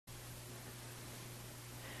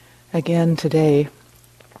Again today,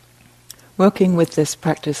 working with this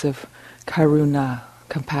practice of Karuna,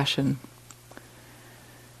 compassion.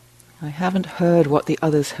 I haven't heard what the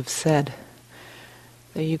others have said.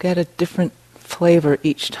 So you get a different flavor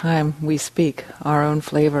each time we speak, our own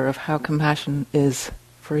flavor of how compassion is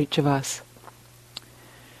for each of us.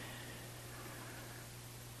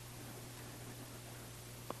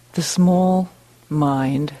 The small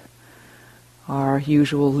mind, our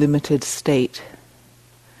usual limited state,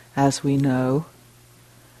 as we know,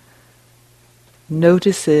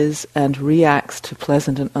 notices and reacts to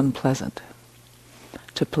pleasant and unpleasant.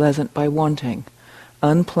 To pleasant by wanting,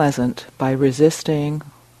 unpleasant by resisting,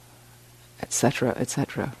 etc.,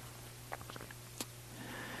 etc.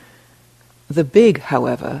 The big,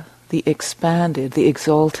 however, the expanded, the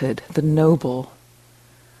exalted, the noble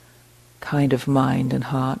kind of mind and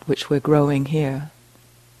heart which we're growing here,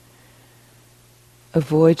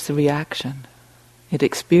 avoids the reaction. It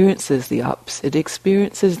experiences the ups, it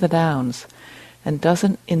experiences the downs, and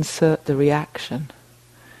doesn't insert the reaction,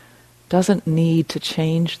 doesn't need to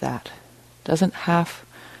change that, doesn't have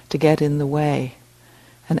to get in the way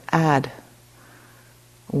and add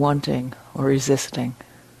wanting or resisting.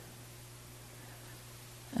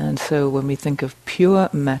 And so when we think of pure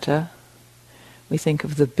metta, we think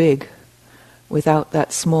of the big without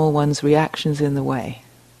that small one's reactions in the way.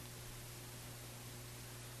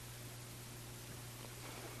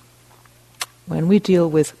 When we deal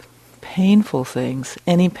with painful things,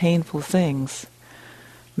 any painful things,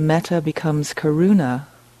 metta becomes karuna.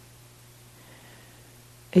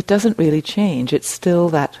 It doesn't really change. It's still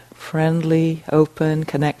that friendly, open,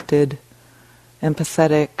 connected,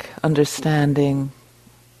 empathetic, understanding,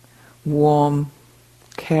 warm,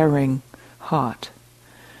 caring heart.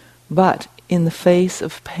 But in the face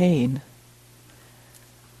of pain,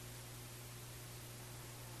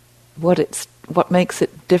 what makes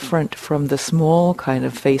it different from the small kind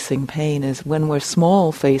of facing pain is when we're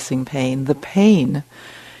small facing pain, the pain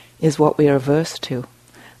is what we are averse to.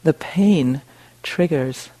 The pain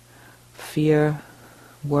triggers fear,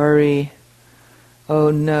 worry, oh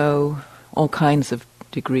no, all kinds of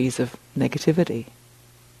degrees of negativity.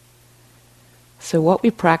 So what we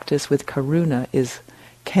practice with karuna is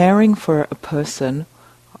caring for a person,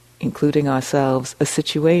 including ourselves, a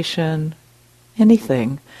situation,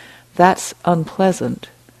 anything that's unpleasant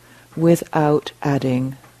without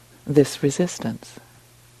adding this resistance.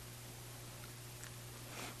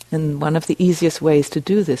 And one of the easiest ways to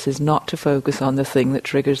do this is not to focus on the thing that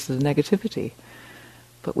triggers the negativity.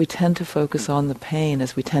 But we tend to focus on the pain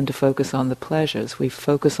as we tend to focus on the pleasures. We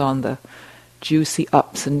focus on the juicy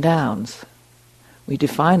ups and downs. We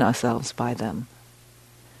define ourselves by them.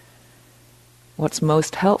 What's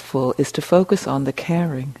most helpful is to focus on the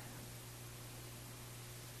caring.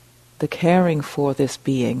 The caring for this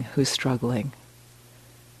being who's struggling.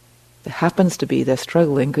 It happens to be they're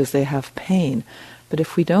struggling because they have pain. But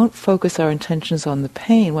if we don't focus our intentions on the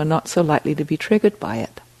pain, we're not so likely to be triggered by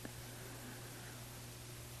it.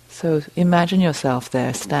 So imagine yourself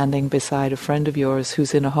there, standing beside a friend of yours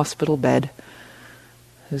who's in a hospital bed,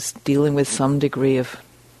 who's dealing with some degree of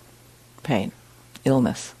pain,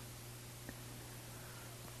 illness.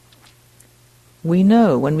 We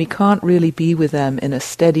know when we can't really be with them in a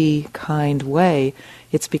steady, kind way,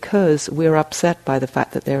 it's because we're upset by the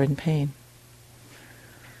fact that they're in pain.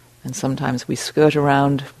 And sometimes we skirt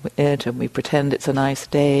around it and we pretend it's a nice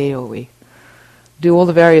day, or we do all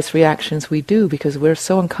the various reactions we do because we're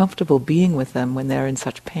so uncomfortable being with them when they're in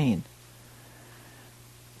such pain.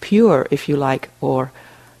 Pure, if you like, or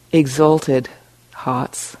exalted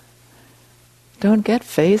hearts don't get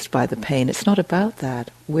fazed by the pain. It's not about that.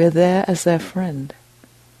 We're there as their friend.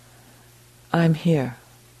 I'm here.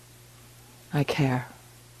 I care.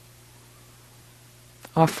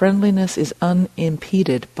 Our friendliness is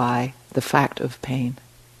unimpeded by the fact of pain.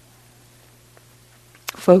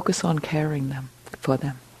 Focus on caring for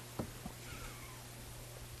them.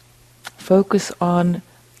 Focus on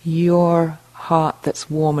your heart that's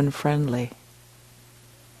warm and friendly,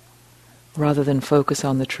 rather than focus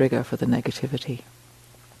on the trigger for the negativity.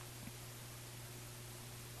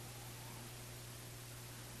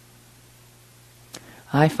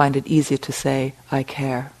 I find it easier to say, I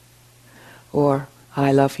care, or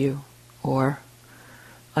I love you, or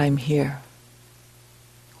I'm here,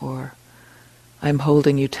 or I'm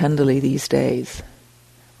holding you tenderly these days,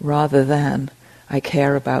 rather than I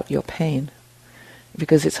care about your pain,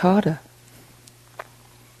 because it's harder.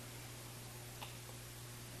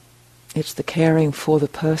 It's the caring for the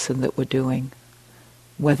person that we're doing,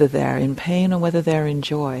 whether they're in pain or whether they're in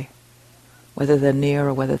joy, whether they're near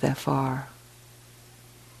or whether they're far.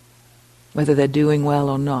 whether they're doing well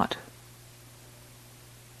or not.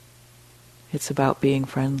 It's about being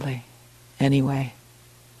friendly anyway,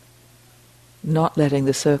 not letting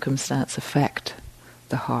the circumstance affect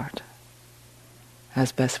the heart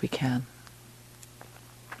as best we can.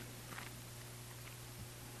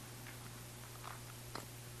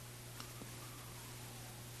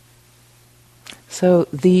 So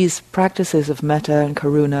these practices of metta and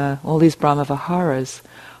karuna, all these Brahma Viharas,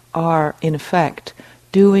 are in effect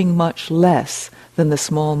doing much less than the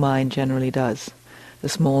small mind generally does. The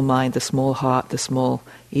small mind, the small heart, the small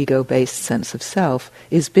ego-based sense of self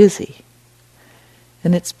is busy.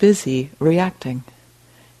 And it's busy reacting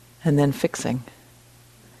and then fixing,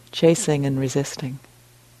 chasing and resisting.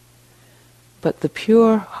 But the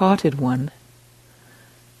pure-hearted one,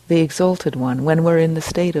 the exalted one, when we're in the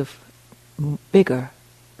state of bigger,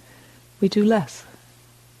 we do less.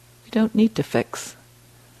 We don't need to fix,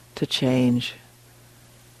 to change,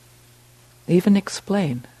 even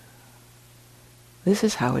explain. This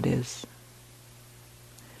is how it is.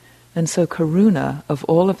 And so Karuna, of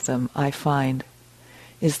all of them, I find,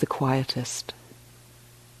 is the quietest.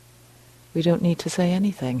 We don't need to say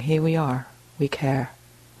anything. Here we are. We care.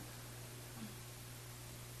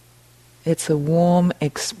 It's a warm,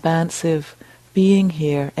 expansive being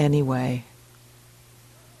here anyway.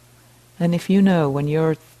 And if you know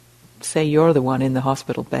when say you're the one in the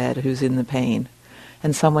hospital bed who's in the pain,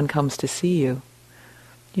 and someone comes to see you,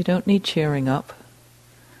 you don't need cheering up.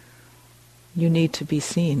 You need to be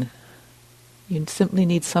seen. You simply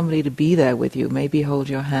need somebody to be there with you, maybe hold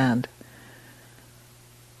your hand.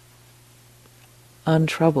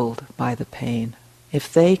 Untroubled by the pain.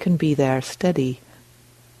 If they can be there steady,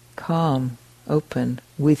 calm, open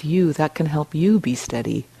with you, that can help you be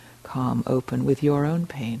steady, calm, open with your own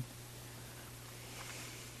pain.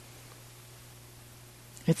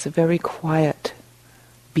 It's a very quiet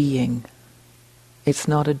being. It's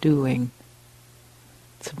not a doing.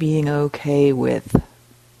 It's being okay with.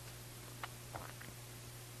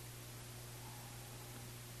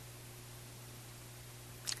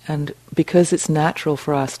 And because it's natural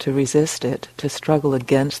for us to resist it, to struggle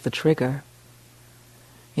against the trigger,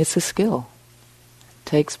 it's a skill. It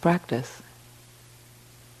takes practice.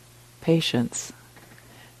 Patience.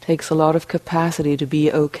 It takes a lot of capacity to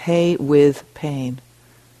be okay with pain.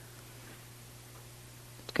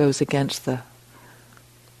 It goes against the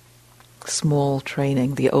small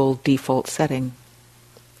training, the old default setting.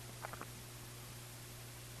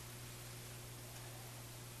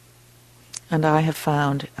 And I have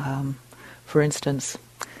found, for instance,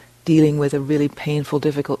 dealing with a really painful,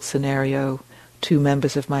 difficult scenario, 2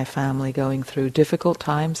 members of my family going through difficult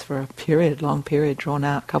times for a long period, drawn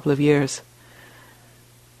out, couple of years.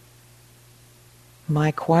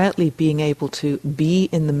 My quietly being able to be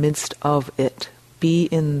in the midst of it, be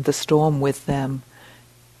in the storm with them,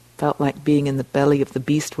 felt like being in the belly of the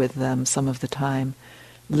beast with them some of the time,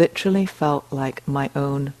 literally felt like my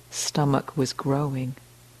own stomach was growing,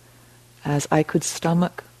 as I could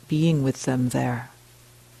stomach being with them there.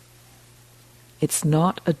 It's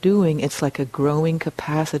not a doing, it's like a growing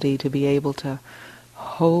capacity to be able to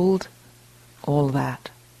hold all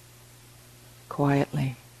that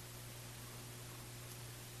quietly,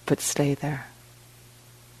 but stay there.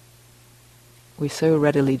 We so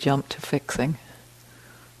readily jump to fixing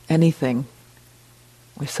anything.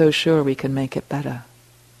 We're so sure we can make it better.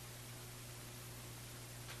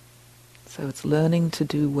 So it's learning to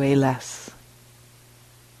do way less.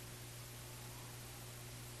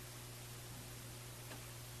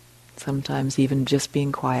 Sometimes even just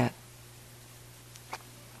being quiet.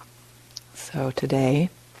 So today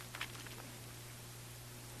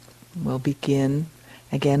we'll begin.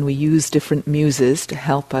 Again, we use different muses to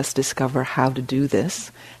help us discover how to do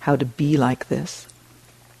this, how to be like this.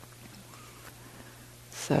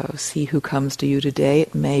 So see who comes to you today.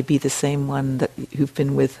 It may be the same one that you've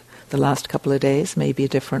been with the last couple of days, maybe a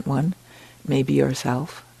different one, maybe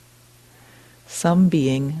yourself. Some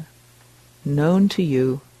being known to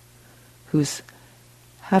you who's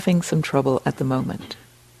having some trouble at the moment.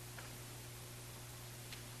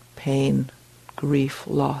 Pain, grief,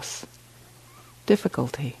 loss,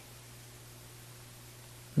 difficulty.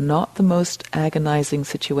 Not the most agonizing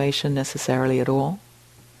situation necessarily at all,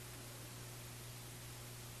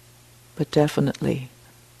 but definitely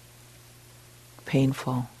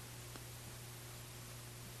painful.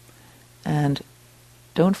 And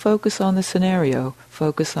don't focus on the scenario,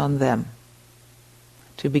 focus on them.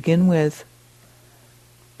 To begin with,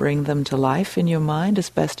 bring them to life in your mind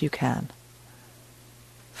as best you can.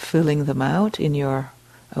 Filling them out in your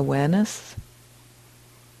awareness,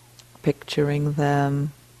 picturing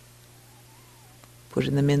them,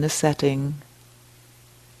 putting them in a setting,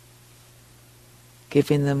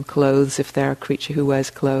 giving them clothes if they're a creature who wears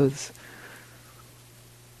clothes.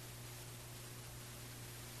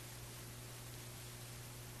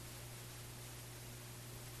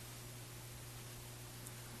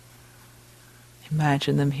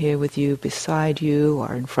 Imagine them here with you, beside you,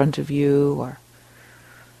 or in front of you, or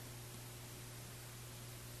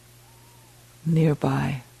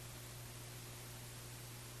nearby.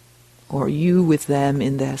 Or you with them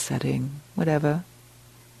in their setting, whatever.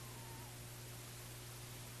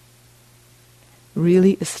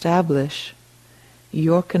 Really establish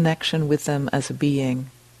your connection with them as a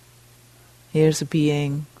being. Here's a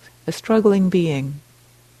being, a struggling being,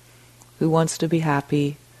 who wants to be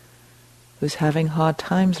happy, who's having hard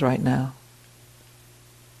times right now.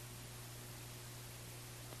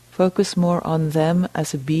 Focus more on them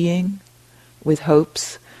as a being with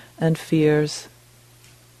hopes and fears,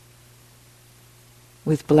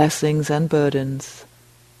 with blessings and burdens,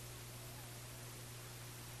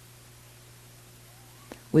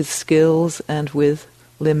 with skills and with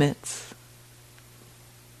limits.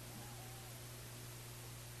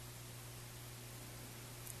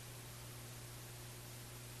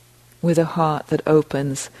 With a heart that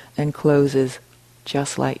opens and closes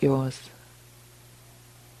just like yours.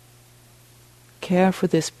 Care for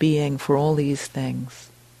this being, for all these things.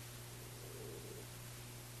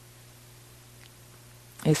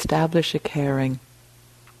 Establish a caring.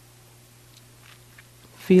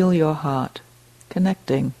 Feel your heart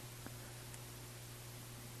connecting.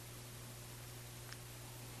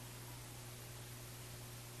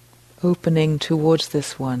 Opening towards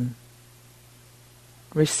this one.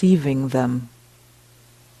 Receiving them.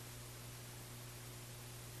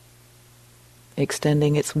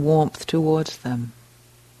 Extending its warmth towards them.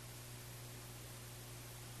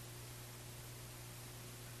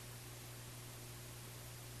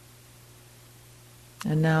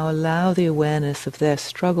 And now allow the awareness of their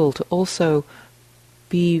struggle to also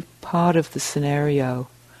be part of the scenario,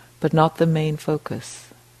 but not the main focus.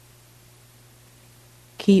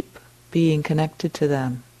 Keep being connected to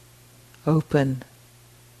them, open,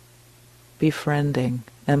 befriending,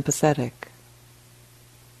 empathetic.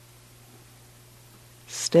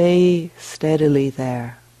 Stay steadily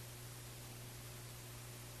there,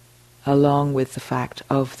 along with the fact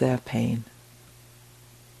of their pain.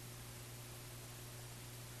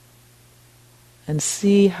 And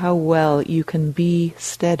see how well you can be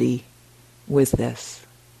steady with this.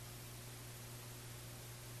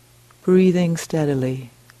 Breathing steadily,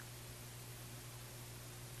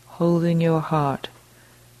 holding your heart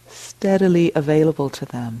steadily available to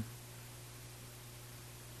them.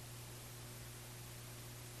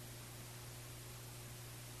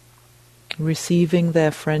 Receiving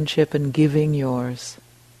their friendship and giving yours.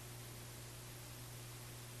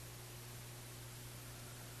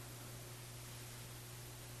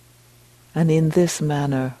 And in this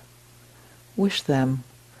manner, wish them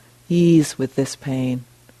ease with this pain.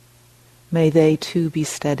 May they too be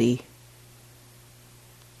steady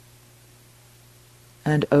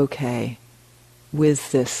and okay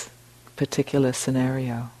with this particular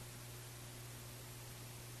scenario.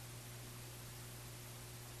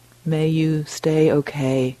 May you stay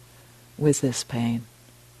okay with this pain.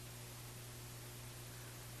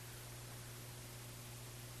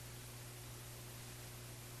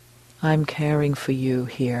 I'm caring for you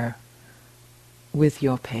here with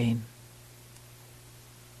your pain.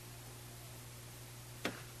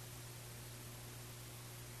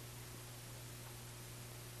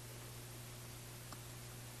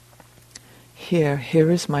 Here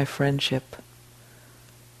is my friendship.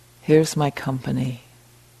 Here's my company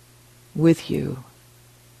with you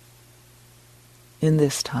in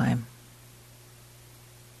this time.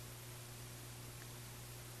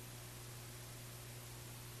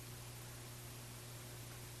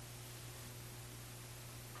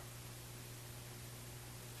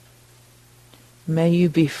 May you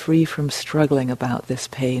be free from struggling about this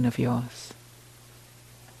pain of yours.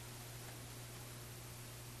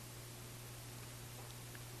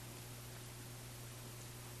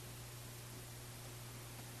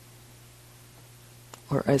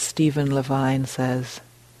 Or as Stephen Levine says,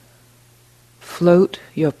 float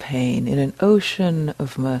your pain in an ocean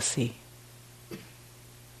of mercy.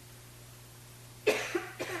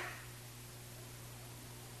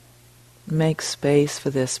 Make space for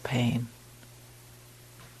this pain.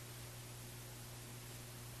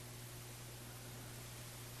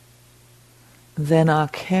 Then our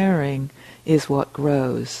caring is what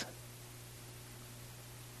grows,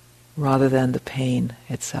 rather than the pain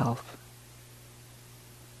itself.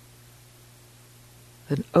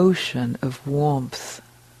 an ocean of warmth,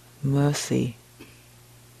 mercy,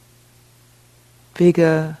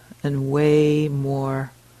 bigger and way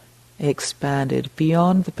more expanded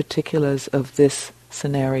beyond the particulars of this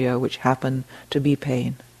scenario, which happen to be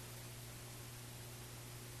pain.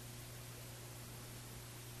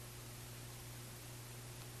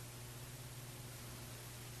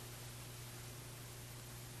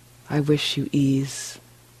 I wish you ease.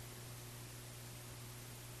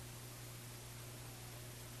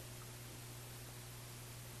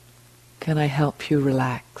 Can I help you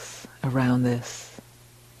relax around this?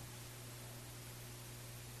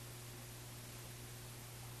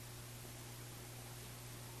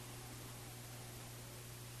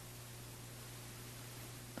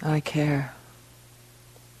 I care.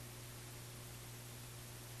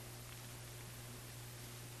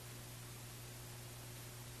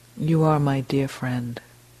 You are my dear friend.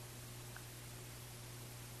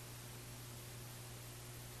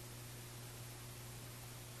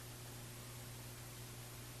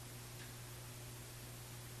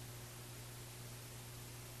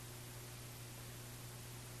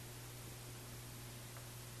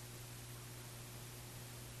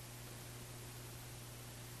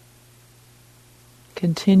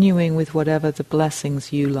 Continuing with whatever the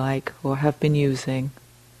blessings you like or have been using.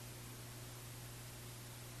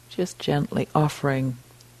 Just gently offering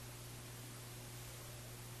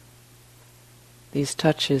these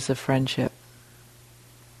touches of friendship.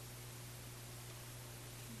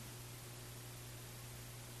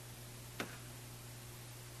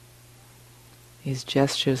 These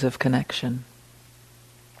gestures of connection.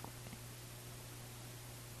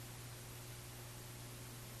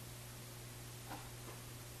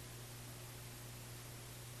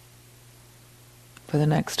 For the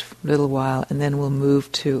next little while, and then we'll move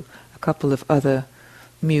to a couple of other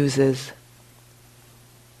muses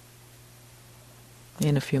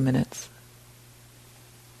in a few minutes.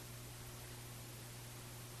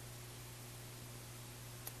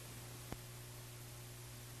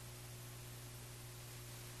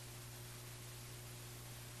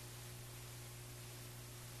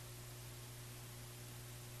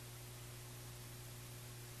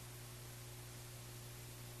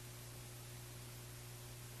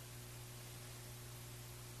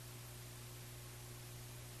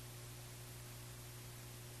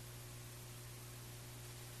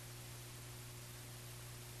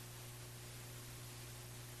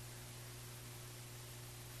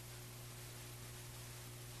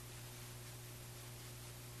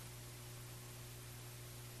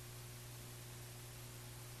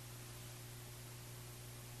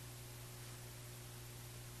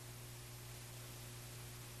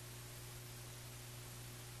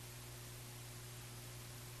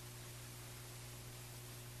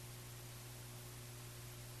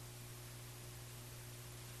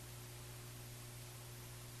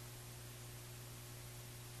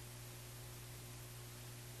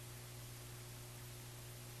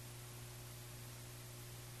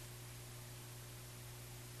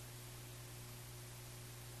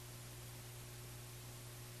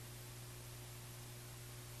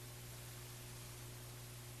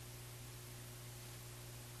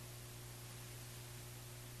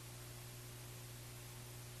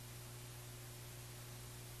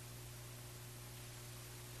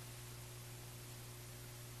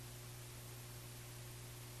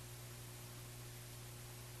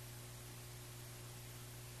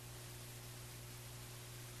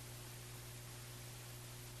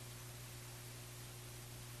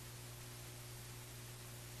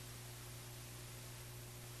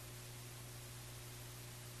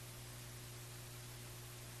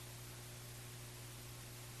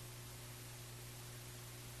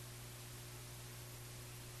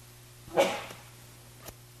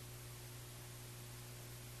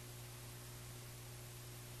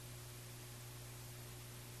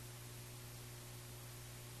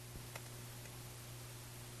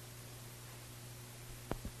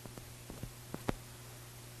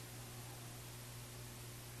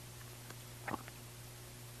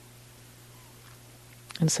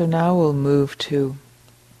 And so now we'll move to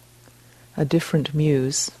a different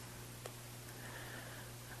muse.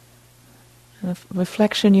 A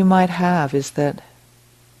reflection you might have is that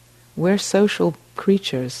we're social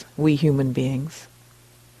creatures, we human beings.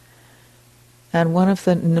 And one of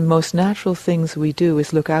the most natural things we do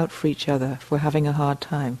is look out for each other if we're having a hard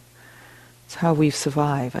time. It's how we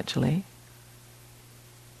survive, actually.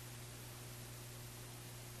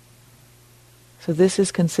 So this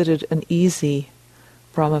is considered an easy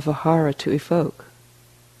Brahma Vihara to evoke.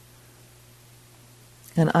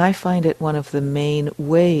 And I find it one of the main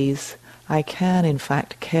ways I can, in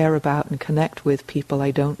fact, care about and connect with people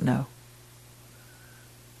I don't know.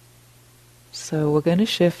 So we're going to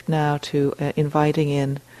shift now to inviting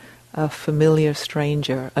in a familiar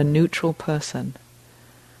stranger, a neutral person.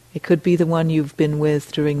 It could be the one you've been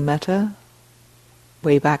with during metta,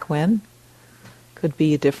 way back when. Could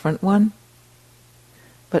be a different one.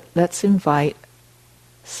 But let's invite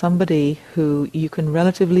somebody who you can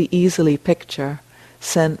relatively easily picture,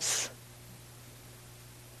 sense,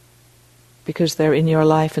 because they're in your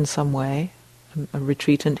life in some way, a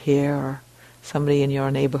retreatant here, or somebody in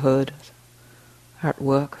your neighborhood, at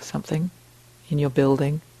work, something, in your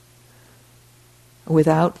building,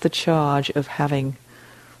 without the charge of having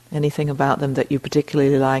anything about them that you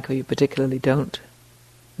particularly like or you particularly don't.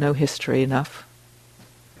 No history enough.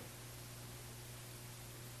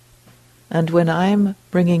 And when I'm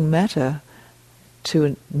bringing metta to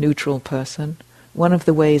a neutral person, one of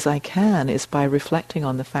the ways I can is by reflecting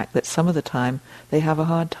on the fact that some of the time they have a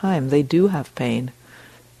hard time. They do have pain.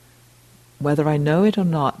 Whether I know it or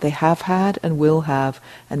not, they have had and will have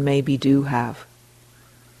and maybe do have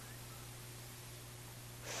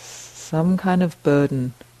some kind of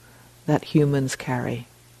burden that humans carry.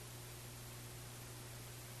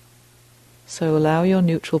 So allow your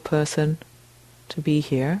neutral person to be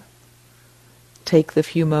here. Take the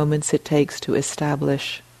few moments it takes to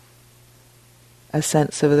establish a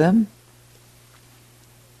sense of them.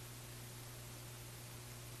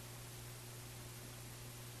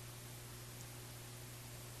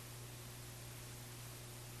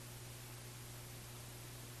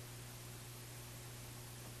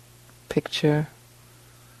 Picture,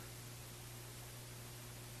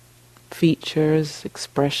 features,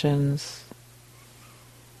 expressions,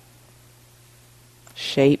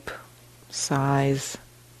 shape, size,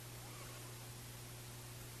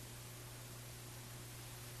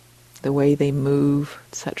 the way they move,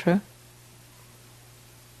 etc.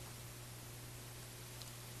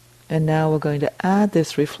 And now we're going to add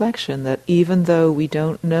this reflection that even though we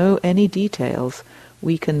don't know any details,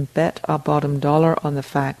 we can bet our bottom dollar on the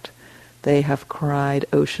fact they have cried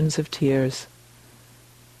oceans of tears.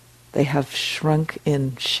 They have shrunk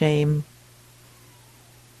in shame.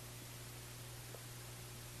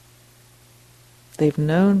 They've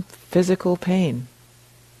known physical pain.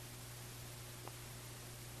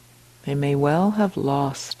 They may well have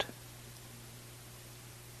lost.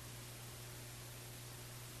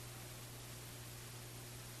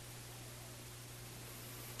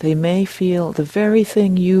 They may feel the very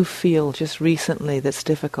thing you feel just recently that's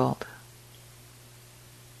difficult.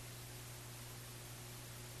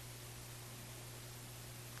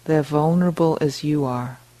 They're vulnerable as you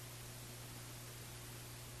are.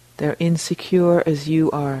 They're insecure as you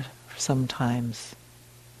are sometimes.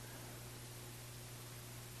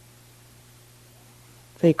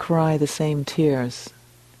 They cry the same tears.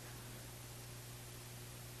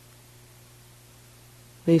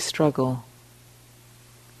 They struggle.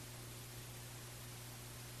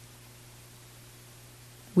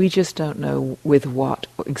 We just don't know with what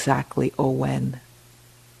exactly or when.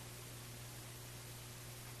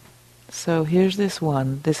 So here's this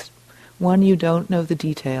one you don't know the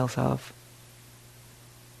details of.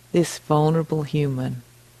 This vulnerable human.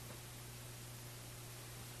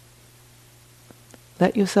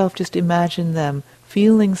 Let yourself just imagine them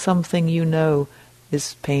feeling something you know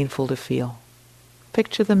is painful to feel.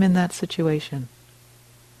 Picture them in that situation.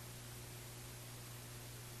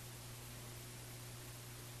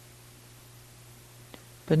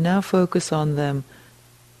 But now focus on them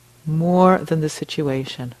more than the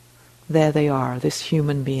situation. There they are, this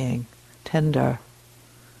human being, tender,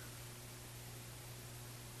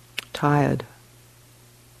 tired,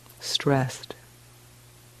 stressed,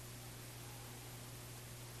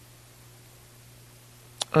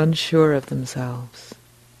 unsure of themselves,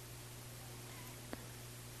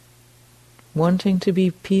 wanting to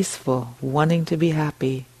be peaceful, wanting to be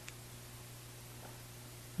happy,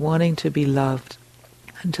 wanting to be loved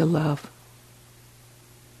and to love.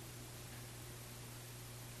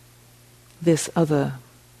 This other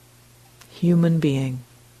human being.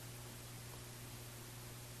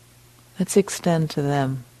 Let's extend to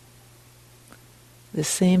them the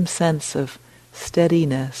same sense of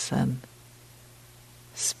steadiness and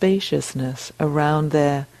spaciousness around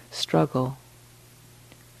their struggle,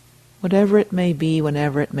 whatever it may be,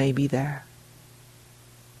 whenever it may be there.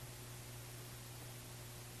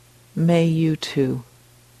 May you too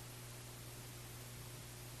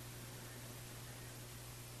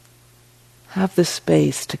have the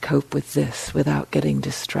space to cope with this without getting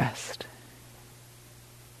distressed.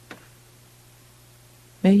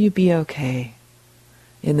 May you be okay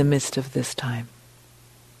in the midst of this time.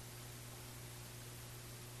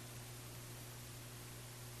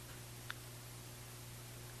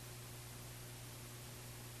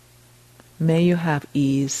 May you have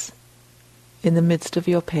ease in the midst of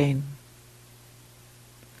your pain,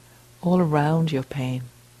 all around your pain.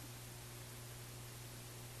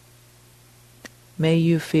 May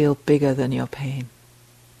you feel bigger than your pain.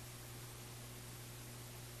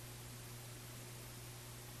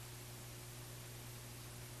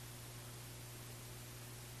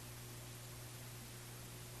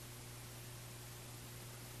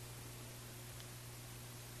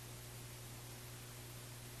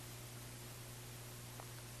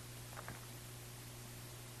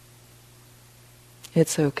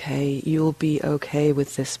 It's okay. You'll be okay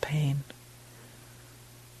with this pain.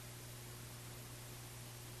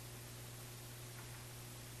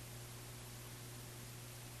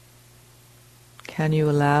 Can you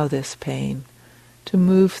allow this pain to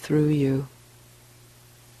move through you?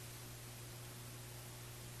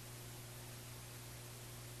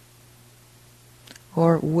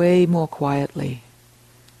 Or way more quietly,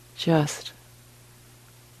 just,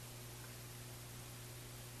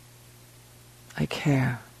 I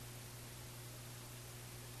care.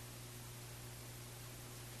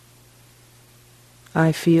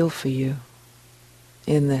 I feel for you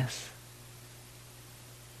in this.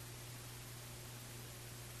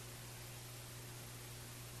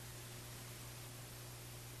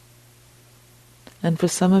 And for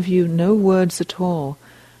some of you, no words at all,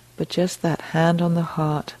 but just that hand on the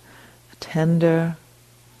heart, a tender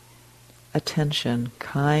attention,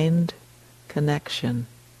 kind connection,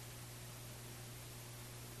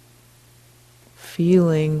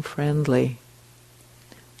 feeling friendly,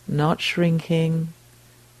 not shrinking,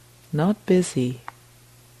 not busy.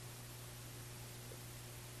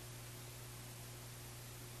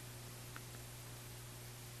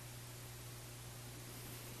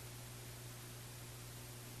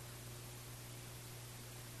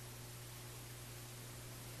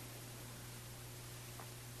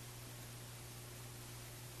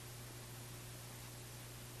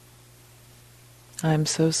 I'm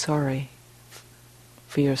so sorry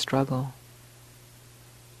for your struggle.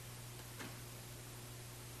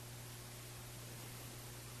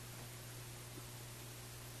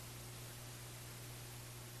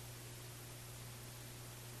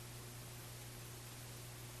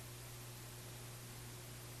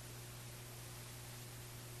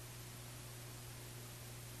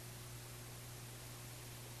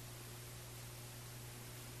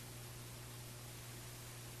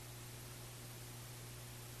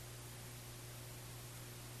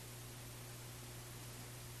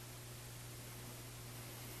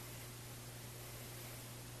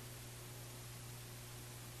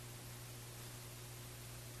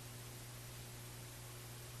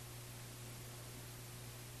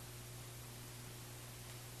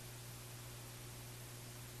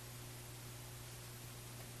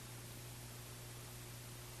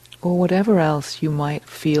 Or whatever else you might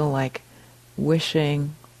feel like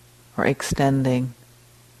wishing or extending.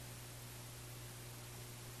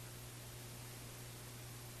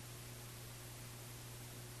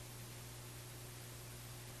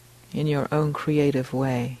 In your own creative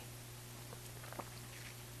way.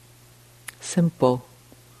 Simple.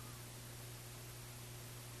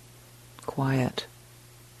 Quiet.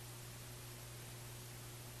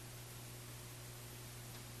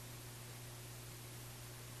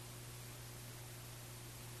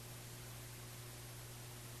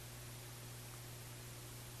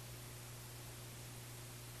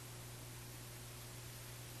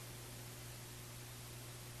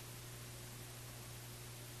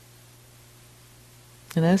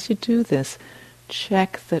 And as you do this,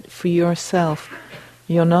 check that for yourself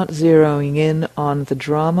you're not zeroing in on the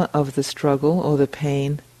drama of the struggle or the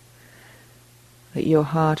pain, that your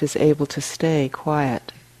heart is able to stay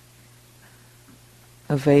quiet,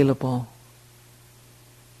 available,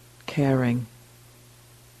 caring.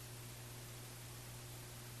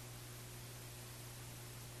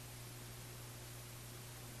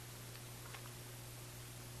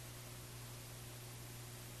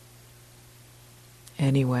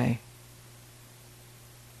 Anyway.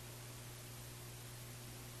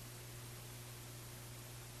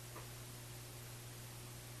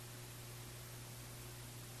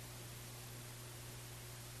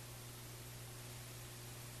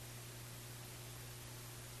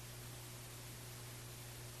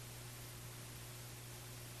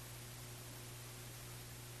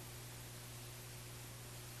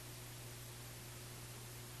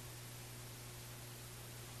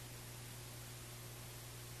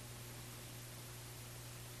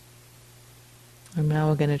 And now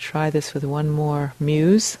we're going to try this with one more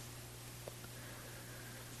muse.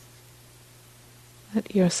 That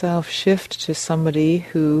let yourself shift to somebody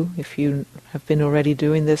who, if you have been already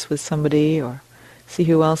doing this with somebody, or see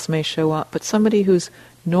who else may show up, but somebody who's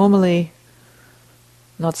normally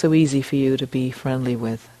not so easy for you to be friendly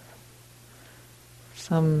with.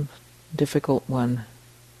 Some difficult one.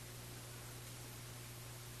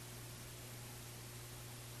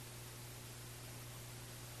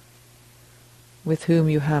 With whom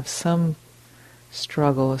you have some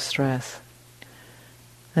struggle or stress.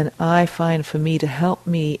 And I find for me to help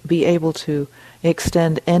me be able to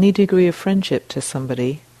extend any degree of friendship to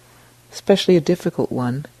somebody, especially a difficult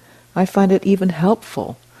one, I find it even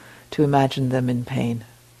helpful to imagine them in pain.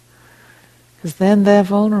 Because then they're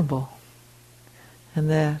vulnerable. And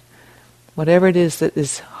they're, whatever it is that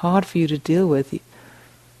is hard for you to deal with,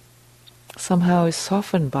 somehow is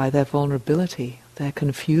softened by their vulnerability, their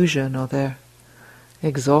confusion or their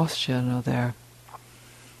exhaustion or their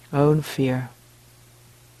own fear.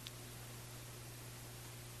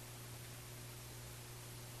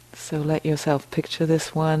 So let yourself picture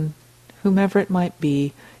this one, whomever it might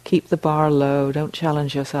be. Keep the bar low, don't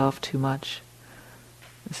challenge yourself too much.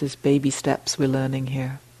 This is baby steps we're learning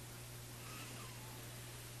here.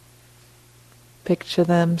 Picture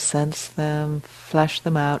them, sense them, flesh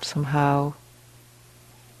them out somehow.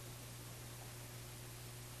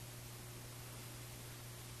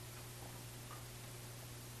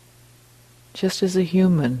 Just as a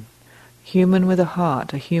human with a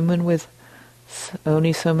heart, a human with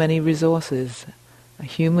only so many resources, a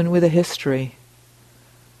human with a history,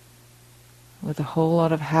 with a whole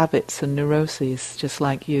lot of habits and neuroses, just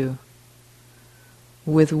like you,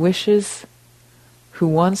 with wishes, who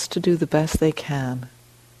wants to do the best they can,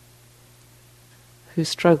 who's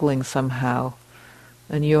struggling somehow,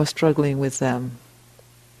 and you're struggling with them.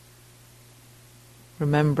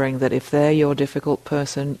 Remembering that if they're your difficult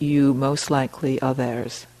person, you most likely are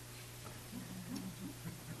theirs.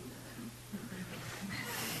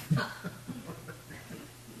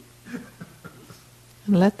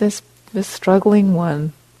 And let this struggling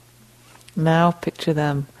one, now picture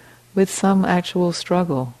them with some actual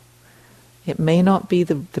struggle. It may not be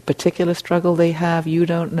the particular struggle they have, you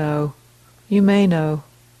don't know. You may know.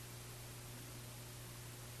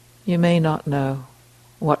 You may not know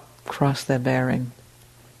what cross they're bearing.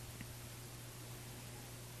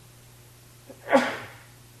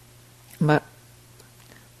 But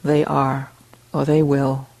they are, or they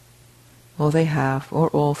will, or they have, or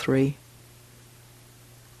all three.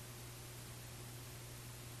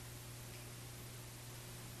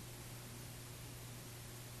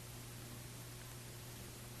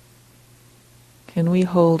 Can we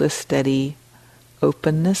hold a steady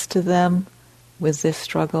openness to them with this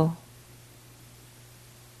struggle?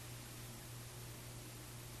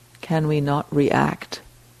 Can we not react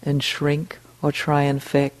and shrink or try and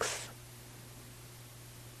fix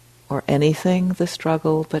or anything the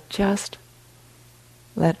struggle, but just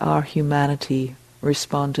let our humanity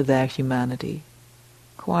respond to their humanity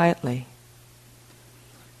quietly?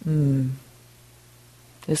 This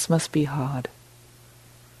must be hard.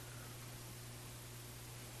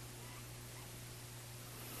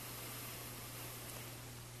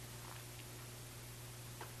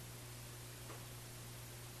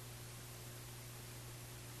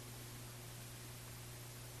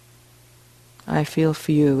 I feel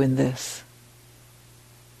for you in this.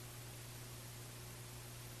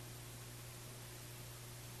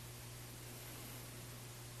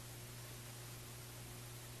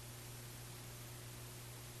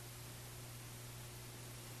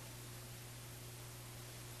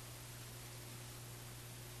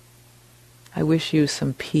 I wish you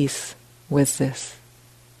some peace with this.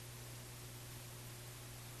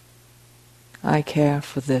 I care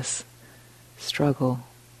for this struggle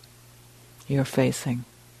you're facing.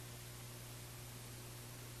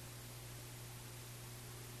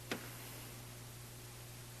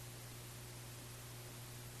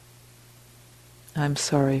 I'm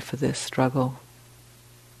sorry for this struggle.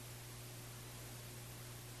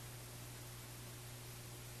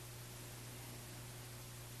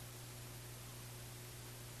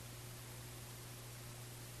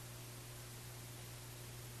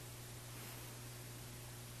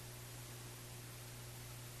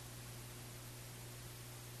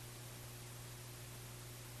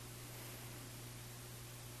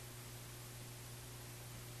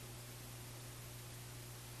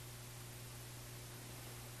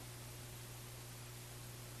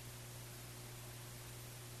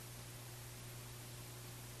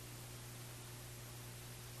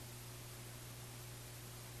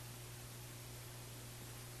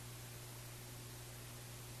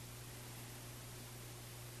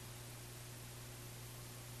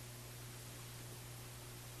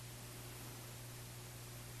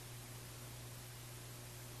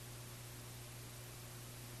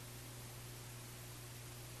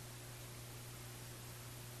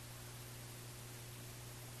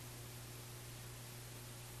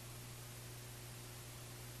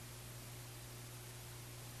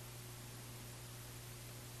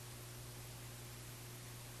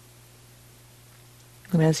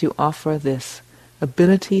 And as you offer this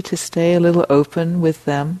ability to stay a little open with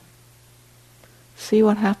them, see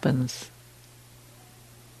what happens.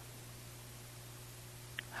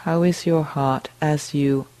 How is your heart as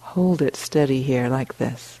you hold it steady here like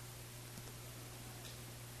this?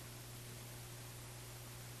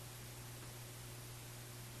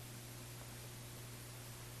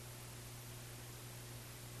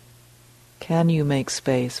 Can you make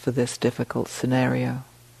space for this difficult scenario?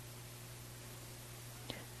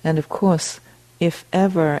 And of course, if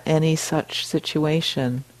ever any such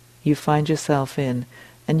situation you find yourself in,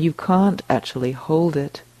 and you can't actually hold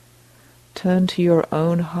it, turn to your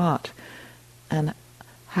own heart and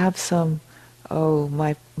have some, oh,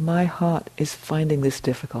 my heart is finding this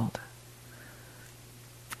difficult.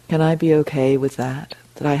 Can I be okay with that?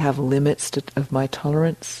 That I have limits of my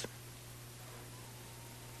tolerance?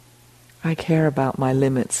 I care about my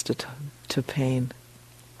limits to pain.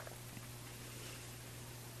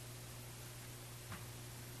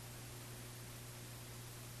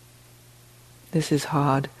 This is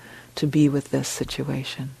hard to be with this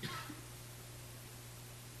situation.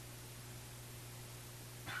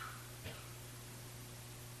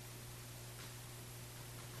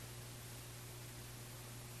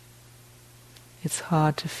 It's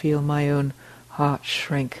hard to feel my own heart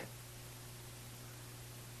shrink.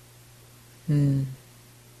 May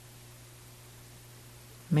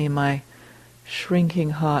my shrinking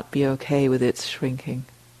heart be okay with its shrinking.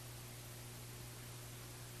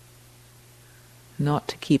 Not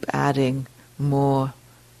to keep adding more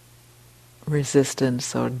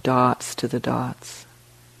resistance or darts to the darts.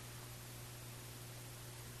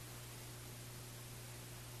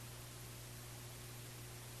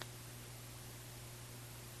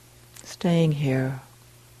 Staying here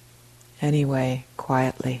anyway,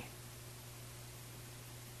 quietly,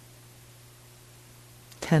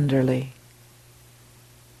 tenderly,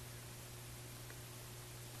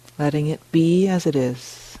 letting it be as it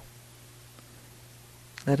is,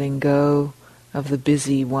 letting go of the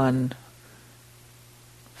busy one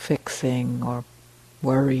fixing or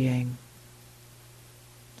worrying,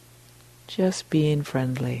 just being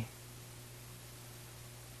friendly.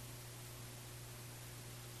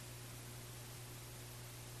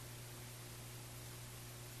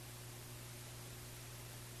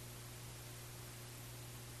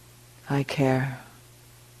 I care.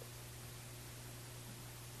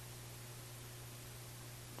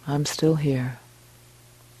 I'm still here.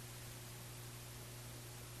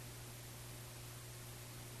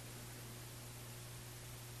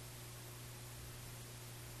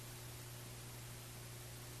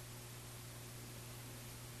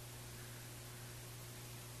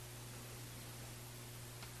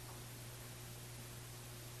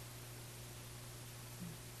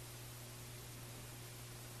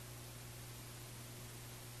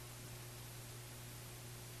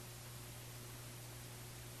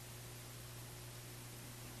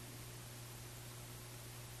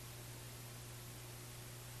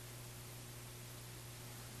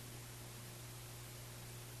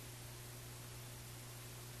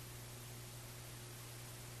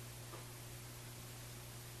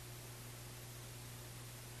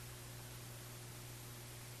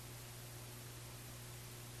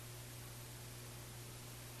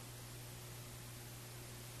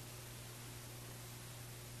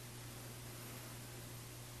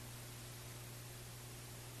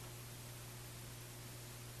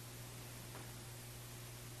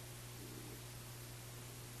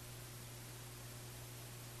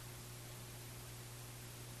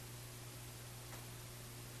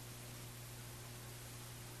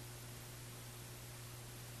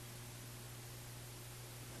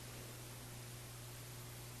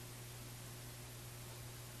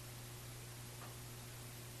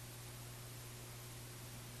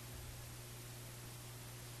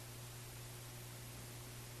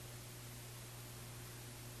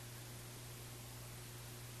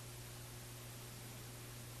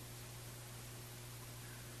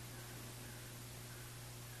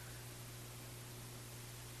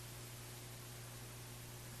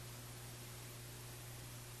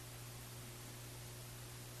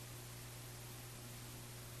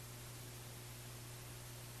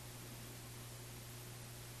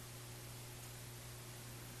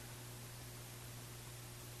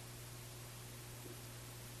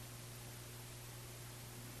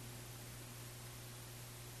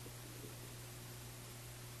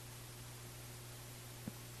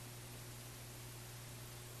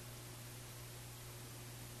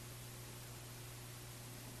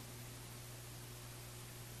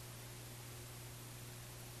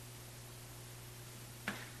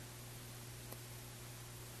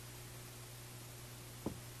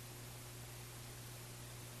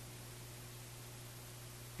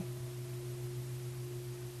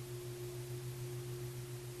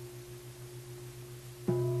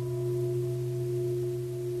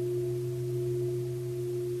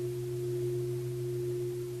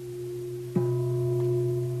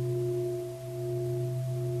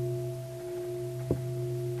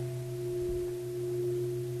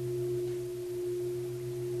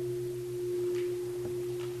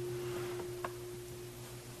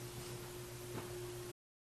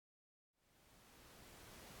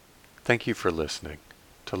 Thank you for listening.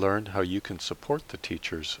 To learn how you can support the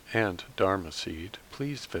teachers and Dharma Seed,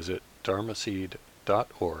 please visit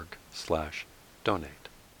dharmaseed.org/donate.